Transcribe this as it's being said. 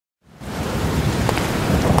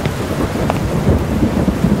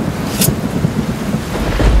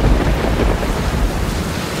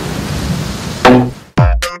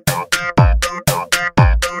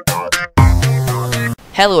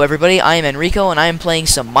Hello everybody, I am Enrico and I am playing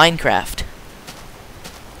some Minecraft.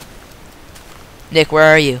 Nick, where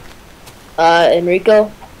are you? Enrico?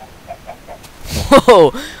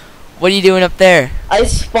 Whoa! What are you doing up there? I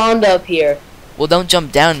spawned up here. Well, don't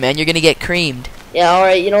jump down, man. You're gonna get creamed. Yeah,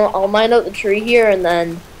 alright, I'll mine out the tree here and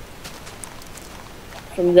then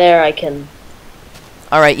from there I can...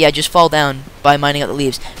 Alright, yeah, just fall down by mining out the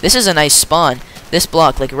leaves. This is a nice spawn. This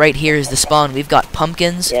block, like right here, is the spawn. We've got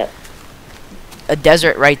pumpkins. Yeah. A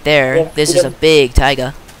desert right there. Yeah, this is a big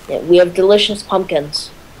taiga. Yeah, we have delicious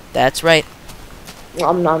pumpkins. That's right.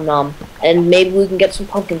 Nom nom nom. And maybe we can get some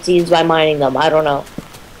pumpkin seeds by mining them. I don't know.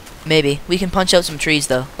 Maybe. We can punch out some trees,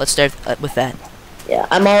 though. Let's start with that. Yeah,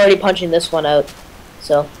 I'm already punching this one out.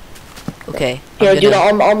 So. Okay. Here, dude,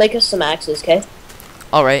 I'll make us some axes, okay?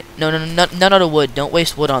 Alright. No, none out of wood. Don't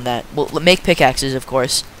waste wood on that. We'll make pickaxes, of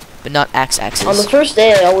course, but not axes. On the first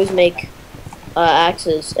day, I always make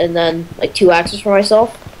axes, and then, like, 2 axes for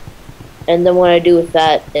myself. And then what I do with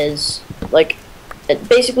that is, like,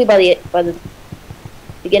 basically by the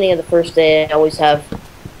beginning of the first day, I always have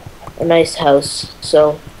a nice house.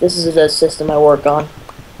 So this is the system I work on.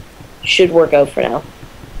 Should work out for now.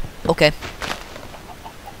 Okay.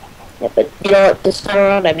 Yeah, but you know what? This time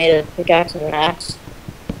around, I made a pickaxe and an axe.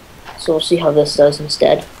 So we'll see how this does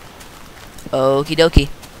instead. Okie dokie.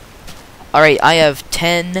 Alright, I have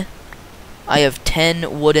 10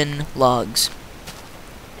 wooden logs.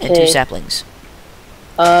 And 2 saplings.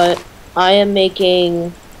 I am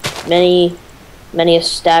making many a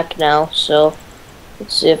stack now, so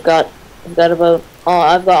let's see, I've got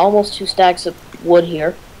almost 2 stacks of wood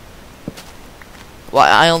here. Well,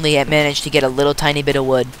 I only managed to get a little tiny bit of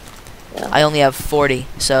wood. Yeah. I only have 40,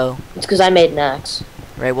 so... It's because I made an axe.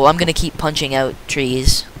 Right, well, I'm gonna keep punching out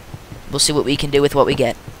trees. We'll see what we can do with what we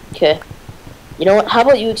get. Okay. You know what, how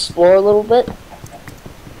about you explore a little bit?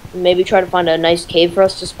 Maybe try to find a nice cave for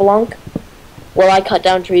us to spelunk? While I cut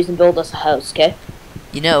down trees and build us a house, okay?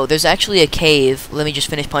 You know, there's actually a cave. Let me just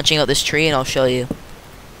finish punching out this tree and I'll show you.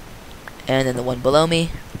 And then the one below me.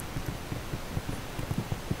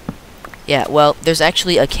 Yeah, well, there's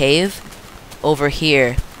actually a cave over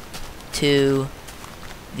here to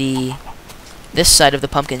this side of the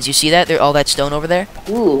pumpkins. You see that? All that stone over there?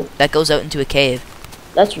 Ooh. That goes out into a cave.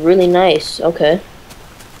 That's really nice. Okay.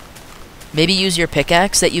 Maybe use your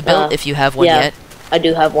pickaxe that you built if you have one yet. I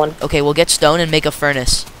do have one. Okay, we'll get stone and make a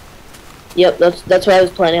furnace. Yep, that's what I was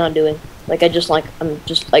planning on doing. Like I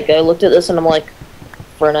looked at this and I'm like,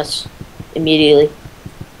 furnace immediately.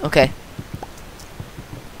 Okay.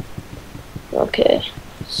 Okay.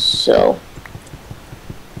 So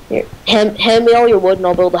here, hand me all your wood and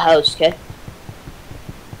I'll build a house, okay?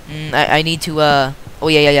 I need to oh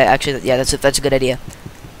yeah. Actually, yeah, that's a good idea.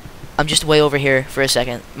 I'm just way over here for a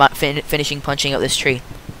second, finishing punching out this tree.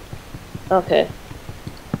 Okay.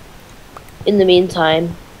 In the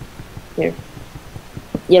meantime, here.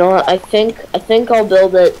 You know what? I think I'll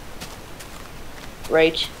build it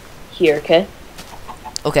right here. Okay.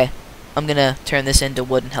 Okay. I'm gonna turn this into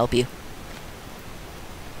wood and help you.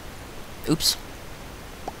 Oops.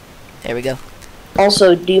 There we go.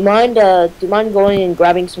 Also, do you mind going and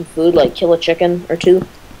grabbing some food, like kill a chicken or 2?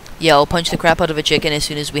 Yeah, I'll punch the crap out of a chicken as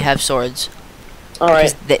soon as we have swords.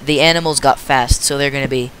 Alright. The animals got fast, so they're gonna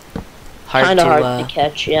be hard to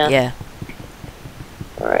catch, yeah. Yeah.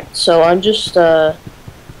 Alright, so I'm just, Oh,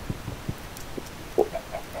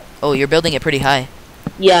 you're building it pretty high.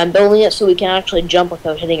 Yeah, I'm building it so we can actually jump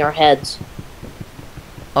without hitting our heads.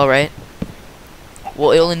 Alright.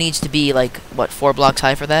 Well, it only needs to be, like, what, 4 blocks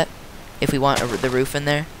high for that? If we want the roof in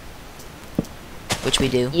there? Which we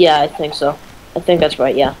do. Yeah, I think so. I think that's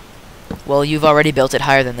right, yeah. Well, you've already built it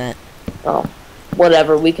higher than that. Oh.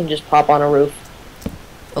 Whatever, we can just pop on a roof.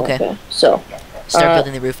 Okay. So. Start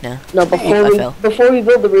building the roof now. No, before we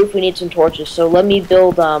build the roof, we need some torches. So let me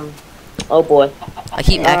build, oh boy. I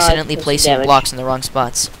keep accidentally placing blocks in the wrong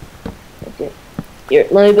spots. Okay. Here,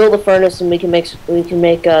 let me build a furnace and we can make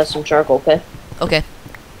some charcoal, okay? Okay.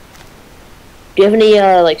 Do you have any,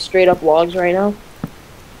 like, straight up logs right now?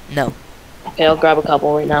 No. Okay, I'll grab a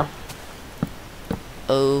couple right now.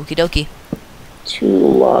 Okie dokie. 2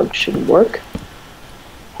 logs should work.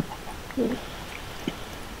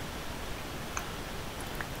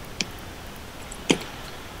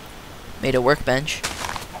 Made a workbench.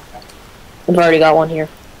 I've already got one here.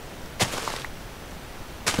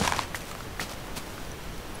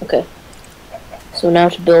 Okay. So now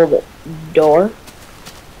to build a door.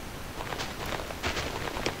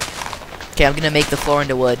 Okay, I'm gonna make the floor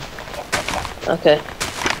into wood. Okay.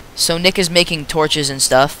 So Nick is making torches and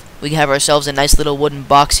stuff. We have ourselves a nice little wooden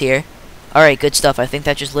box here. Alright, good stuff. I think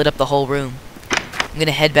that just lit up the whole room. I'm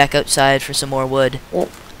gonna head back outside for some more wood. Yep.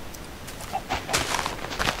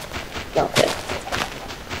 Okay.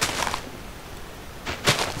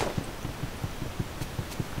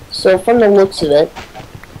 So from the looks of it,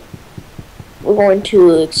 we're going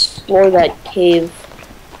to explore that cave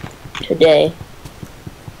today.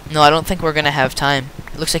 No, I don't think we're gonna have time.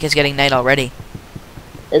 It looks like it's getting night already.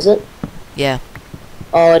 Is it? Yeah.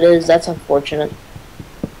 Oh, it is. That's unfortunate.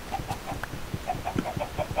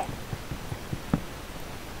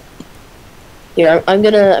 Here, I'm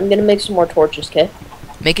gonna make some more torches, okay?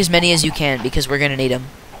 Make as many as you can because we're gonna need them.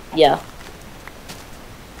 Yeah.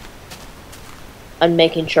 I'm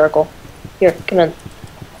making charcoal. Here, come in.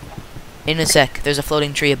 In a sec. There's a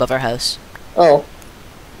floating tree above our house. Oh.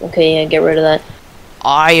 Okay, yeah, get rid of that.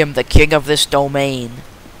 I am the king of this domain.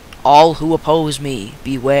 All who oppose me,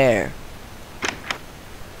 beware.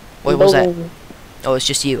 What was that? Oh, it's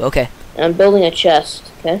just you. Okay. I'm building a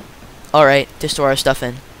chest, okay? Alright, to store our stuff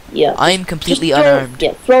in. Yeah. I am completely just unarmed.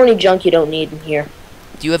 Yeah, throw any junk you don't need in here.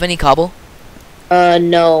 Do you have any cobble?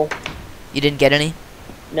 No. You didn't get any?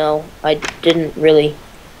 No, I didn't really.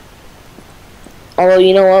 Although,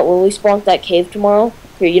 you know what? When we spawn that cave tomorrow,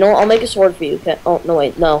 here, you know what? I'll make a sword for you, okay? Oh, no,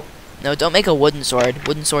 wait, no. No, don't make a wooden sword.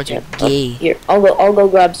 Wooden swords are gay. Here, I'll go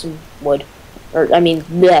grab some wood. Or, I mean,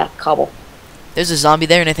 yeah, cobble. There's a zombie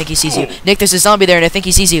there and I think he sees you. Nick, there's a zombie there and I think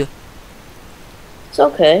he sees you. It's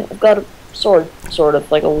okay. I've got a sword, sort of,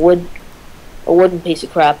 like a wooden piece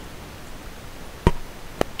of crap.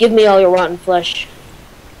 Give me all your rotten flesh.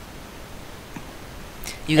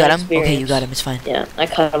 You got him? Okay, you got him. It's fine. Yeah, I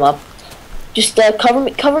cut him up. Just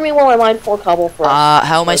cover me while I mine 4 cobble for us.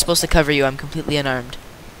 How am I supposed to cover you? I'm completely unarmed.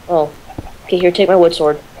 Oh. Okay, here, take my wood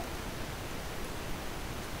sword.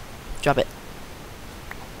 Drop it.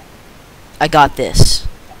 I got this.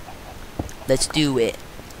 Let's do it.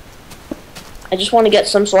 I just want to get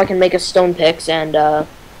some so I can make a stone picks and,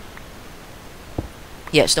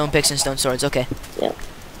 Yeah, stone picks and stone swords. Okay. Yeah.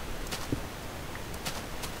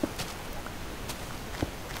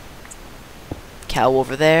 Cow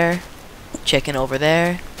over there. Chicken over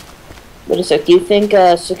there. Wait a sec, do you think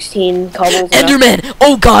 16 cobbles Enderman!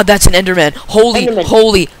 Oh god, that's an Enderman! Holy, Enderman.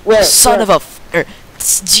 holy Where? son Where? of a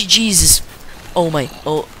Jesus. Oh my,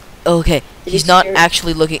 oh, okay. Is He's he not scared?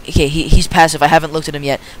 actually looking, okay, he's passive, I haven't looked at him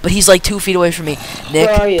yet, but he's like 2 feet away from me. Nick.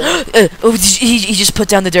 Where are you? Oh, he just put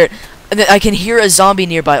down the dirt. And then I can hear a zombie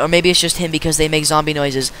nearby, or maybe it's just him because they make zombie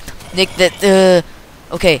noises. Nick,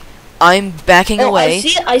 okay, I'm backing away.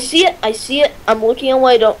 I see it. I'm looking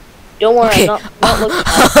away, don't worry, Okay.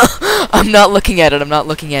 I'm not looking at it. I'm not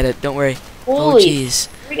looking at it, don't worry. Oh, Holy jeez.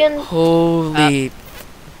 friggin' Holy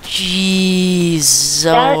Jesus.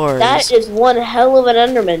 that is one hell of an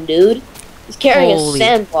Enderman, dude. He's carrying Holy. a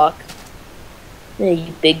sand block. Yeah,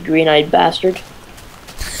 you big green-eyed bastard.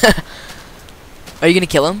 Are you gonna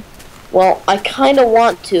kill him? Well, I kind of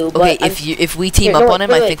want to, but Okay, if we team up on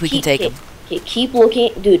him, I think we can take him. Okay, keep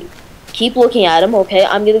looking, dude. Keep looking at him, okay?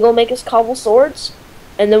 I'm gonna go make us cobble swords,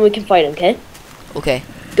 and then we can fight him, okay? Okay.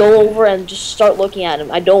 Go over and just start looking at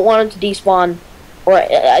him. I don't want him to despawn, or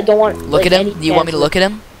I don't want. Look like, at him? any You want me to chance look at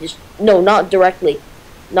him? No, not directly.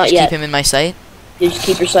 Not Just yet. keep him in my sight? Just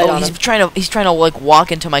keep your sight Oh, on he's him. trying to like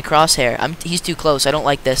walk into my crosshair. He's too close. I don't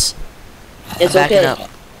like this. It's I'm backing okay. up.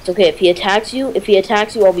 It's okay. If he attacks you,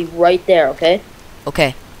 I'll be right there, okay?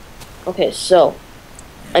 Okay. Okay, so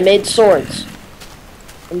I made swords.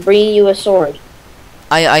 I'm bringing you a sword.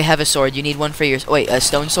 I have a sword. You need one for your wait, a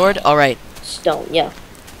stone sword? All right. Stone, yeah.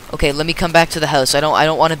 Okay, let me come back to the house. I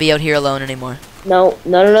don't want to be out here alone anymore. No.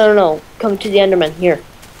 Come to the Enderman here.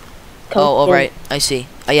 Come Oh, all in. right. I see.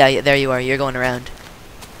 Oh, yeah, there you are. You're going around.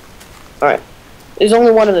 All right. There's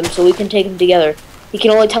only one of them, so we can take them together. He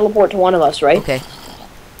can only teleport to one of us, right? Okay.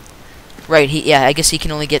 Right. Yeah. I guess he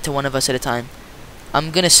can only get to one of us at a time.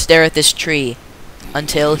 I'm gonna stare at this tree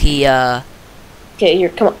until he. Okay, here.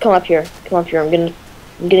 Come up here. Come up here. I'm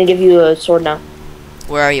gonna give you a sword now.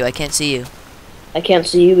 Where are you? I can't see you. I can't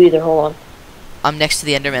see you either. Hold on. I'm next to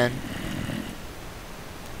the Enderman.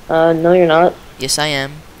 No, you're not. Yes, I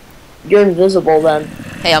am. You're invisible then.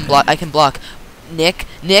 Hey, I can block. Nick,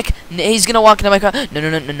 he's gonna walk into my car.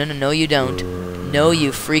 No, you don't. No,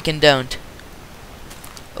 you freaking don't.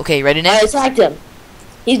 Okay, ready, I Nick? attacked him.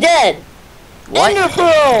 He's dead. What? Ender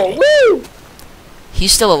Pearl! Woo!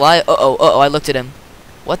 He's still alive. Uh-oh, I looked at him.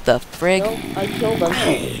 What the frig? No, I killed him.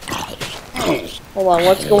 Hold on,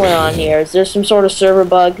 what's going on here? Is there some sort of server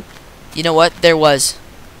bug? You know what? There was.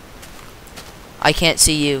 I can't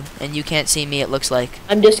see you, and you can't see me, it looks like.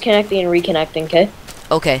 I'm disconnecting and reconnecting, okay?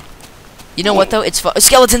 Okay. You know what, though? It's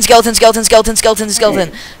skeleton!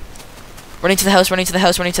 Running to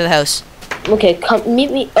the house. Okay, come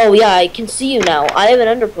meet me. Oh yeah, I can see you now. I have an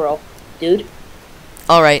ender pearl, dude.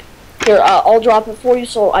 Alright. Here, I'll drop it for you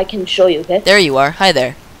so I can show you, okay? There you are. Hi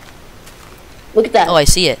there. Look at that. Oh, I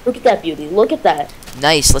see it. Look at that beauty. Look at that.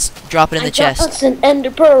 Nice. Let's drop it in the chest. That's an ender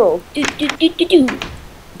pearl. Do.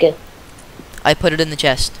 Okay. I put it in the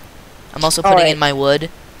chest. I'm also putting in my wood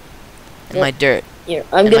and my dirt. Here,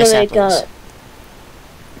 I'm gonna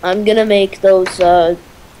make those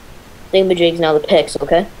thingamajigs now, the picks,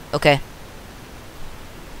 okay? Okay.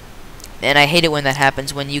 And I hate it when that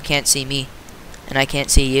happens, when you can't see me and I can't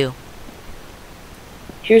see you.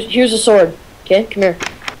 Here's a sword. Okay, come here.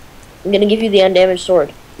 I'm gonna give you the undamaged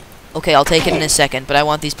sword. Okay, I'll take it in a second, but I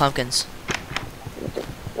want these pumpkins.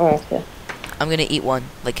 Oh, okay. I'm gonna eat one.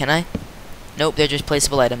 Like, can I? Nope, they're just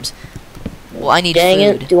placeable items. Well, I need Dang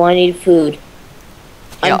food. it, do I need food?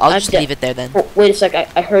 Yeah, I'll just leave it there then. Oh, wait a sec,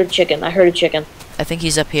 I heard a chicken. I heard a chicken. I think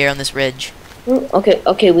he's up here on this ridge.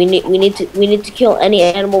 Okay, we need to kill any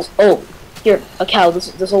animals. Oh, here, a cow.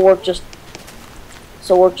 This'll work just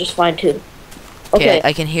fine too. Okay.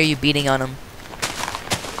 I can hear you beating on him.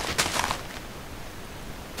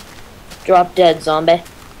 Drop dead, zombie.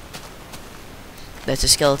 That's a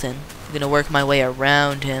skeleton. I'm gonna work my way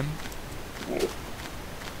around him.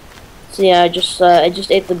 So yeah, I just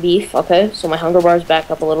ate the beef. Okay, so my hunger bar is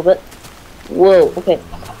back up a little bit. Whoa. Okay,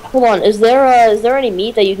 hold on. Is there any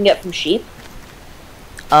meat that you can get from sheep?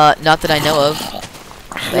 Not that I know of.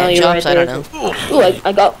 No, you're chops, right I there. don't know. Ooh,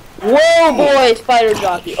 I got. Whoa, boy, spider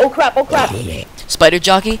jockey. Oh crap! Oh crap! Spider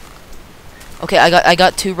jockey? Okay, I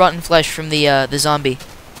got 2 rotten flesh from the zombie.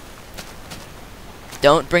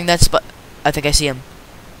 Don't bring that I think I see him.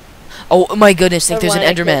 Oh my goodness! I think there's an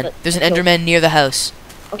enderman. There's an enderman near the house.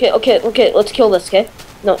 Okay. Let's kill this. Okay.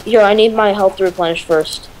 No, here. I need my health to replenish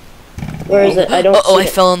first. Where is it? I don't. Oh, I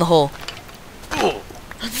fell in the hole.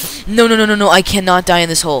 No! I cannot die in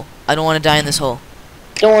this hole. I don't want to die in this hole.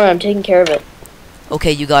 Don't worry, I'm taking care of it.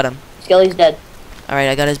 Okay, you got him. Skelly's dead. Alright,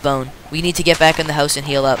 I got his bone. We need to get back in the house and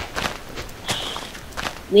heal up.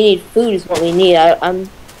 We need food is what we need. I'm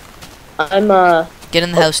Get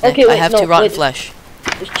in the house, Nick. Okay, wait, I have no, 2 rotten wait. flesh.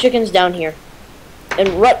 There's chickens down here.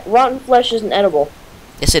 And rotten flesh isn't edible.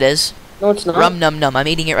 Yes, it is. No, it's not. Rum num num. I'm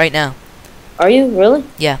eating it right now. Are you? Really?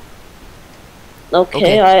 Yeah.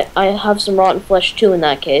 Okay, I have some rotten flesh too in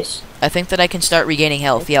that case. I think that I can start regaining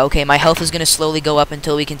health. Yeah, okay, my health is gonna slowly go up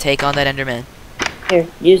until we can take on that enderman. Here,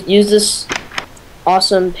 use this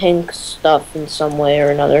awesome pink stuff in some way or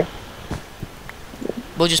another.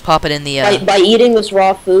 We'll just pop it in the, By eating this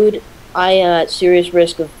raw food, I am at serious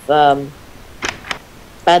risk of,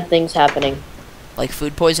 bad things happening. like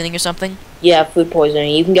food poisoning or something? Yeah, food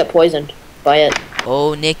poisoning. You can get poisoned by it.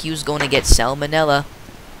 Oh, Nick, you's gonna get salmonella.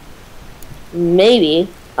 Maybe.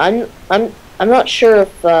 I'm not sure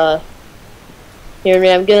if, here,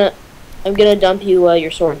 I'm gonna dump you,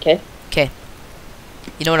 your sword, okay? Okay.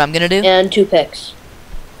 You know what I'm gonna do? And 2 picks.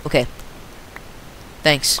 Okay.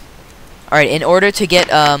 Thanks. Alright, in order to get,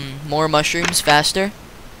 more mushrooms faster,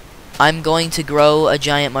 I'm going to grow a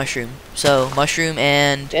giant mushroom. So, mushroom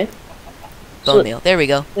and bone meal. There we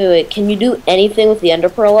go. Wait, can you do anything with the ender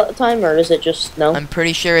pearl at the time, or is it just, no? I'm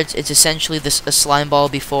pretty sure it's essentially a slime ball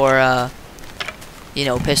before, you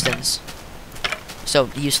know, pistons. So,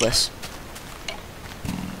 useless.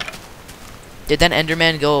 Did that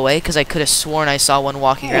enderman go away? Because I could have sworn I saw one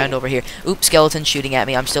walking around over here. Oops, skeleton shooting at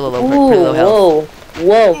me. I'm still a pretty low health.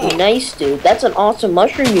 Whoa, nice, dude. That's an awesome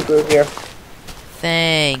mushroom you grew here.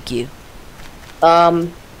 Thank you.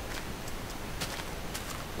 When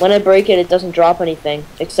I break it, it doesn't drop anything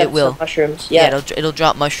except for mushrooms. Yeah, it'll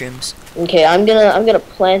drop mushrooms. Okay, I'm gonna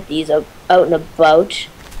plant these out and about.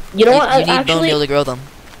 You know what? You need bone meal to grow them.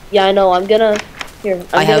 Yeah, I know. I'm gonna here.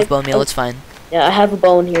 I have bone meal. It's fine. Yeah, I have a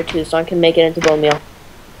bone here too, so I can make it into bone meal.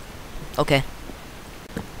 Okay.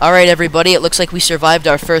 Alright, everybody. It looks like we survived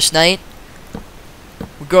our first night.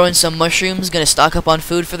 We're growing some mushrooms. Gonna stock up on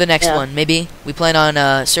food for the next one. Maybe. We plan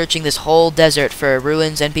on searching this whole desert for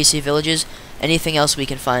ruins, NPC villages, anything else we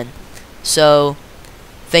can find. So,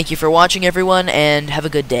 thank you for watching, everyone, and have a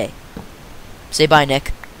good day. Say bye,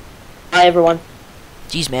 Nick. Bye, everyone.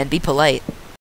 Jeez, man. Be polite.